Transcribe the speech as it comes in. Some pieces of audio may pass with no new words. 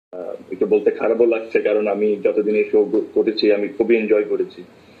একটু বলতে খারাপও লাগছে, কারণ আমি যতদিন এই শো করেছি আমি খুবই এনজয় করেছি।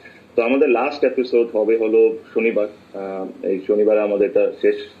 তো আমাদের লাস্ট এপিসোড হবে হলো শনিবার। এই শনিবারে আমাদের এটা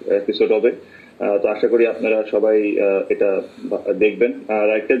শেষ এপিসোড হবে। তো আশা করি আপনারা সবাই এটা দেখবেন। আর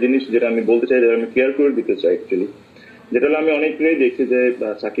একটা জিনিস যেটা আমি বলতে চাই, যেটা আমি ক্লিয়ার করে দিতে চাই অ্যাকচুয়ালি, যেটা হলো আমি অনেকটাই দেখছি যে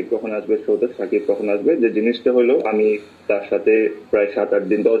সাকিব কখন আসবে শোতে, সাকিব কখন আসবে। যে জিনিসটা হলো আমি তার সাথে প্রায় 7-8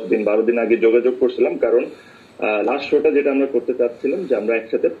 দিন 10 দিন 12 দিন আগে যোগাযোগ করছিলাম, কারণ লাস্ট শোটা যেটা আমরা করতে চাচ্ছিলাম যে আমরা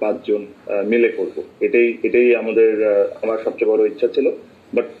একসাথে 5 জন মিলে করব। এটাই আমার সবচেয়ে বড় ইচ্ছা ছিল।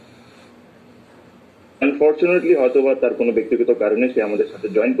 বাট আনফর্চুনেটলি হয়তোবা তার কোনো ব্যক্তিগত কারণে সে আমাদের সাথে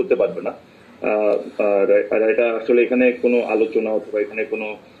জয়েন করতে পারবে না। আর এটা আসলে এখানে কোনো আলোচনা অথবা এখানে কোনো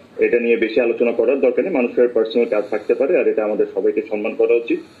এটা নিয়ে বেশি আলোচনা করার দরকার নেই। মানুষের পার্সোনাল কাজ থাকতে পারে, আর এটা আমাদের সবাইকে সম্মান করা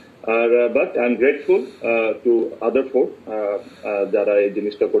উচিত। আর but I am grateful to other 4 যারা এই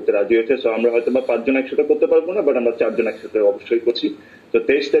জিনিসটা করতে রাজি হয়েছে। সো আমরা হয়তো বা 5 জন একসাথে করতে পারবো না, বাট আমরা 4 জন একসাথে অবশ্যই করছি। তো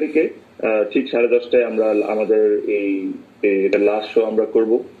 23 তারিখে ঠিক 10:30টায় আমরা আমাদের এটা লাস্ট শো আমরা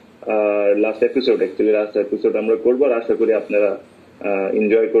করবো, লাস্ট এপিসোড আমরা করবো। আর আশা করি আপনারা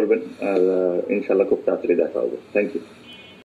এনজয় করবেন। আর ইনশাল্লাহ খুব তাড়াতাড়ি দেখা হবে। Thank you.